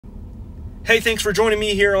Hey, thanks for joining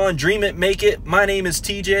me here on Dream It, Make It. My name is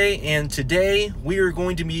TJ, and today we are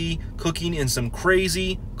going to be cooking in some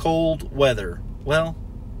crazy cold weather. Well,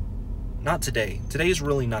 not today. Today's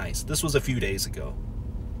really nice. This was a few days ago,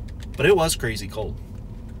 but it was crazy cold.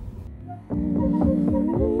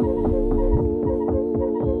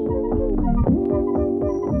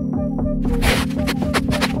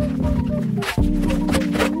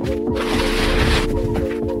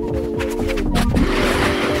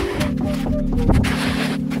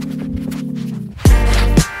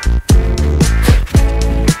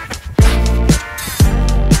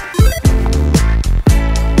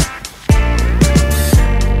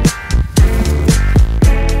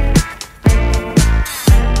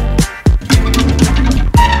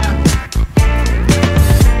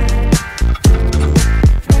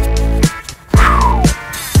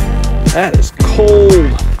 That is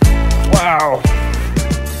cold. Wow.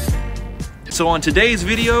 So on today's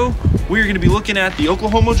video, we're going to be looking at the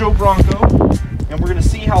Oklahoma Joe Bronco, and we're going to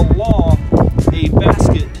see how long a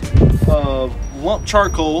basket of lump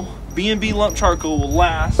charcoal, B&B Lump Charcoal, will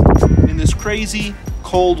last in this crazy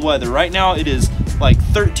cold weather. Right now it is like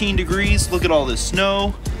 13 degrees. Look at all this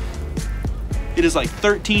snow. It is like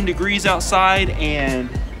 13 degrees outside, and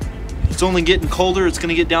it's only getting colder. It's going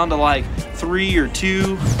to get down to like 3 or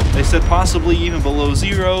 2. They said possibly even below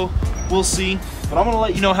 0. We'll see. But I'm going to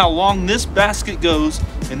let you know how long this basket goes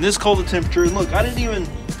in this cold temperature. And look, I didn't even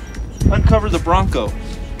uncover the Bronco.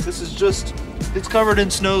 This is just, it's covered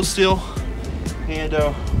in snow still. And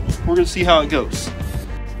we're going to see how it goes.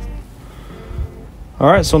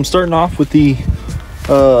 Alright, so I'm starting off with the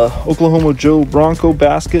Oklahoma Joe Bronco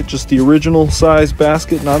basket. Just the original size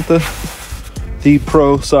basket, not the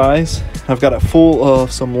pro size. I've got it full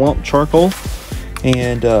of some lump charcoal,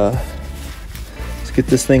 and let's get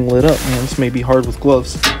this thing lit up. Man, this may be hard with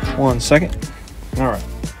gloves. 1 second. All right,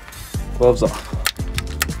 gloves off.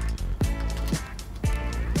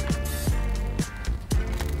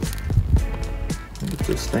 Get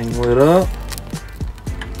this thing lit up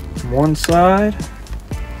from one side.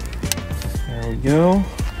 There we go.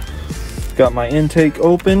 Got my intake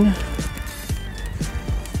open.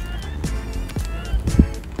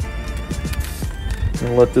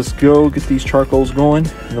 And let this go, get these charcoals going,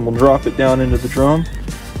 and then we'll drop it down into the drum.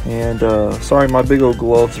 And sorry, my big old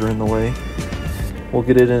gloves are in the way. We'll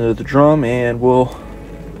get it into the drum and we'll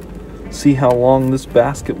see how long this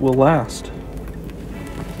basket will last.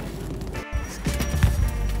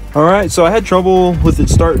 Alright, so I had trouble with it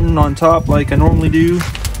starting on top like I normally do,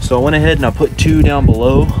 so I went ahead and I put 2 down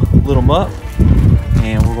below, lit them up,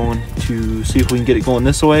 and we're going to see if we can get it going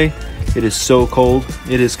this way. It is so cold.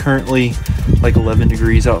 It is currently like 11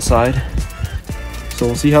 degrees outside. So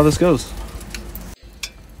we'll see how this goes.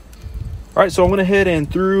 All right, so I went ahead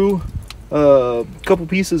and threw a couple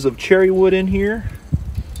pieces of cherry wood in here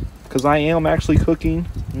because I am actually cooking,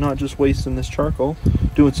 not just wasting this charcoal.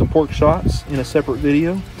 Doing some pork shots in a separate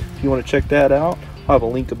video. If you want to check that out, I'll have a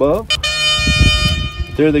link above.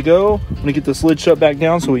 There they go. I'm gonna get this lid shut back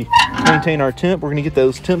down so we maintain our temp. We're gonna get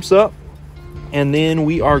those temps up, and then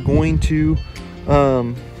we are going to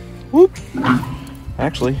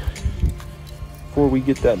actually, before we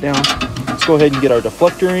get that down, let's go ahead and get our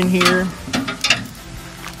deflector in here.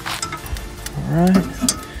 All right,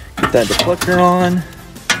 get that deflector on.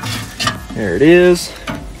 There it is.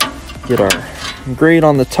 Get our grate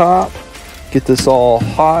on the top, get this all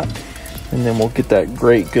hot, and then we'll get that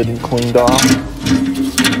grate good and cleaned off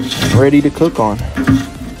and ready to cook on.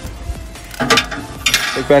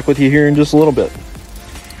 Check back with you here in just a little bit.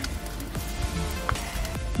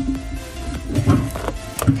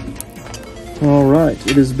 All right,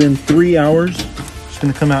 it has been 3 hours. Just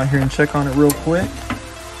gonna come out here and check on it real quick,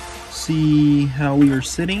 see how we are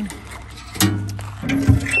sitting.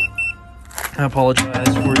 I apologize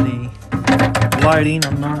for the lighting.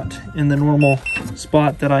 I'm not in the normal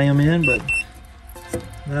spot that I am in, but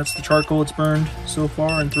that's the charcoal it's burned so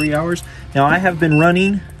far in 3 hours. Now I have been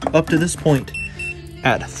running up to this point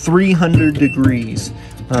at 300 degrees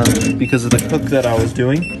because of the cook that I was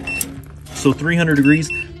doing. So 300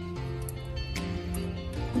 degrees.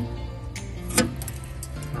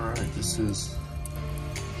 All right, this is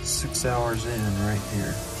 6 hours in right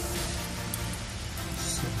here.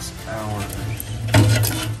 6 hours.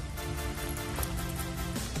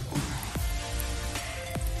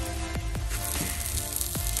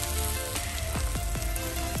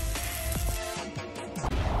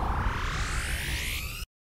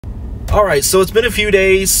 All right, so it's been a few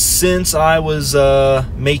days since I was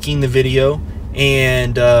making the video,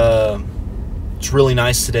 and it's really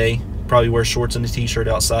nice today. Probably wear shorts and a t-shirt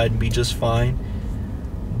outside and be just fine.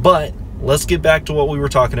 But let's get back to what we were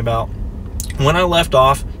talking about. When I left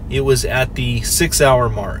off, it was at the 6-hour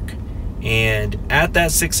mark. And at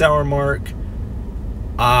that 6-hour mark,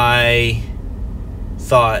 I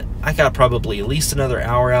thought I got probably at least another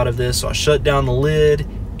hour out of this. So I shut down the lid,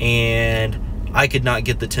 and I could not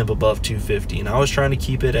get the temp above 250. And I was trying to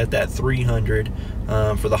keep it at that 300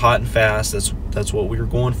 for the hot and fast. That's what we were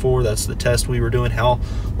going for. That's the test we were doing. How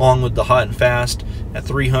long would the hot and fast at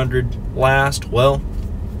 300 last? Well,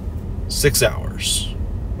 6 hours.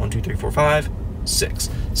 1, 2, 3, 4, 5, 6.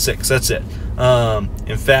 That's it.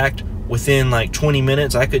 In fact, within like 20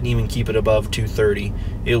 minutes, I couldn't even keep it above 230.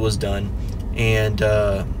 It was done. And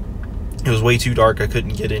it was way too dark. I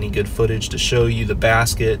couldn't get any good footage to show you the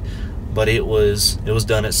basket, but it was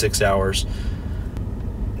done at 6 hours.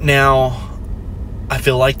 Now, I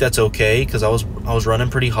feel like that's okay because I was running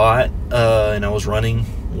pretty hot, and I was running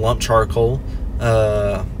lump charcoal.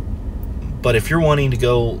 But if you're wanting to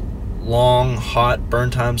go long, hot burn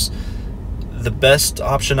times, the best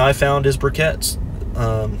option I found is briquettes.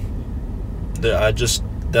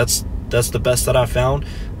 That's the best that I found.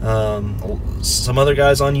 Some other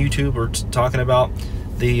guys on YouTube are talking about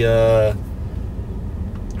the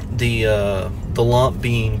lump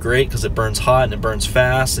being great because it burns hot and it burns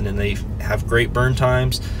fast, and then they have great burn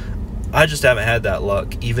times. I just haven't had that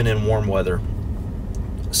luck, even in warm weather.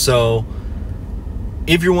 So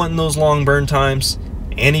if you're wanting those long burn times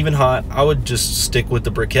and even hot, I would just stick with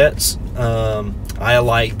the briquettes. I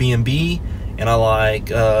like B&B and I like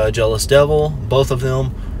Jealous Devil. Both of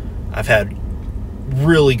them I've had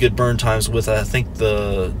really good burn times with. I think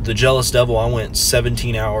the Jealous Devil I went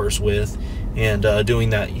 17 hours with, and doing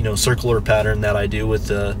that, you know, circular pattern that I do with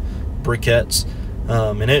the briquettes,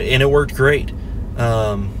 and it worked great.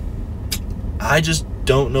 I just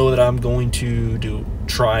don't know that I'm going to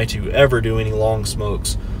try to ever do any long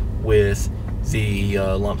smokes with the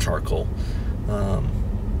lump charcoal.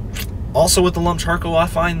 Also with the lump charcoal, I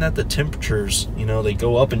find that the temperatures, you know, they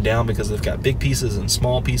go up and down because they've got big pieces and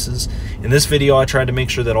small pieces. In this video, I tried to make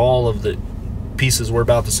sure that all of the pieces were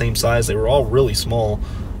about the same size. They were all really small,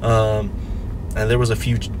 and there was a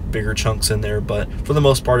few bigger chunks in there, but for the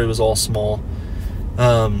most part, it was all small.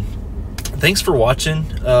 Thanks for watching.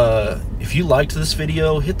 If you liked this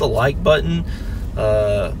video, hit the like button.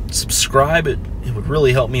 Subscribe. It would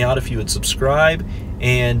really help me out if you would subscribe,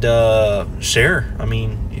 and share. I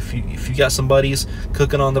mean, if you got some buddies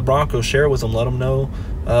cooking on the Bronco, share with them. Let them know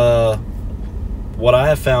what I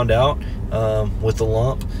have found out with the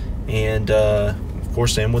lump, and of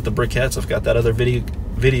course, same with the briquettes. I've got that other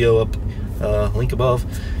video up, link above,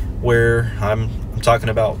 where I'm talking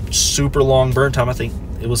about super long burn time. I think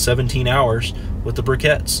it was 17 hours with the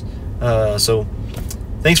briquettes. So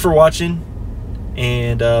thanks for watching,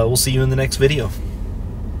 and we'll see you in the next video.